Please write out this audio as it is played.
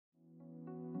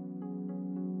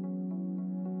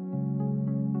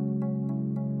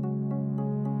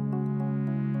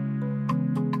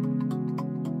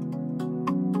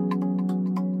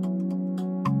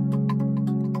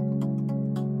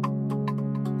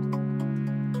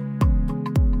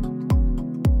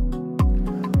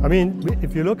mean,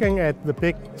 if you're looking at the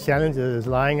big challenges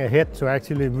lying ahead to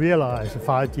actually realize a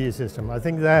 5G system, I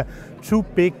think there are two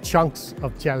big chunks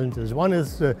of challenges. One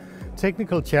is the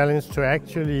technical challenge to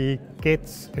actually get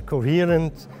a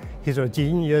coherent,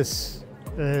 heterogeneous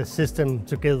system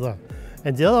together.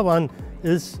 And the other one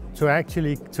is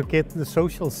to get the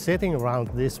social setting around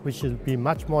this, which will be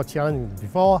much more challenging than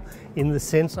before, in the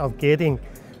sense of getting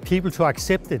people to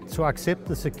accept it, to accept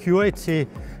the security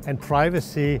and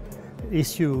privacy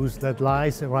issues that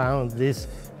lies around this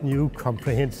new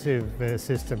comprehensive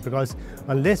system. Because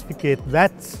unless we get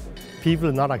that, people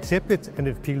will not accept it, and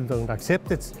if people don't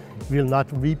accept it, we will not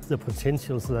reap the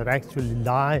potentials that actually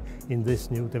lie in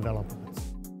this new development.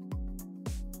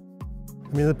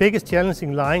 I mean, the biggest challenge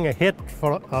lying ahead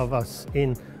of us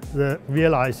in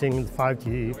realizing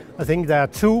 5G, I think there are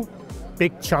two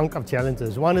big chunk of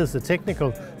challenges. One is the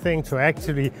technical thing to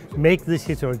actually make this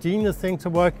heterogeneous thing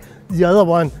to work. The other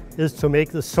one is to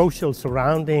make the social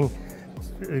surrounding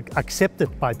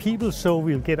accepted by people, so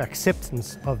we'll get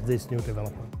acceptance of this new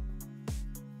development.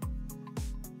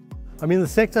 I mean, the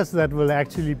sectors that will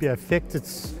actually be affected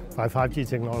by 5G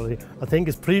technology, I think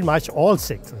is pretty much all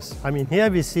sectors. I mean, here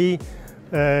we see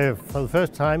for the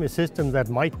first time a system that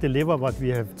might deliver what we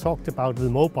have talked about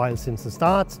with mobile since the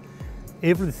start.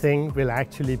 Everything will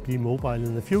actually be mobile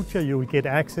in the future. You will get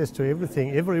access to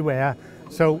everything everywhere.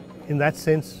 So in that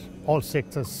sense, all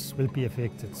sectors will be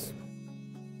affected.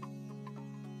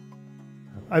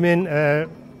 I mean,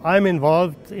 I'm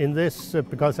involved in this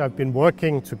because I've been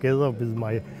working together with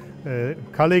my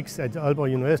colleagues at Aalborg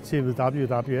University with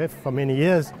WWF for many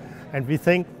years. And we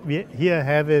think we here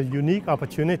have a unique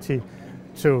opportunity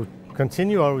to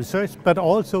continue our research, but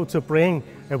also to bring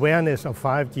awareness of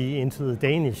 5G into the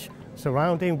Danish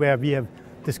surrounding, where we have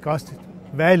discussed it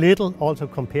very little also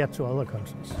compared to other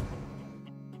countries.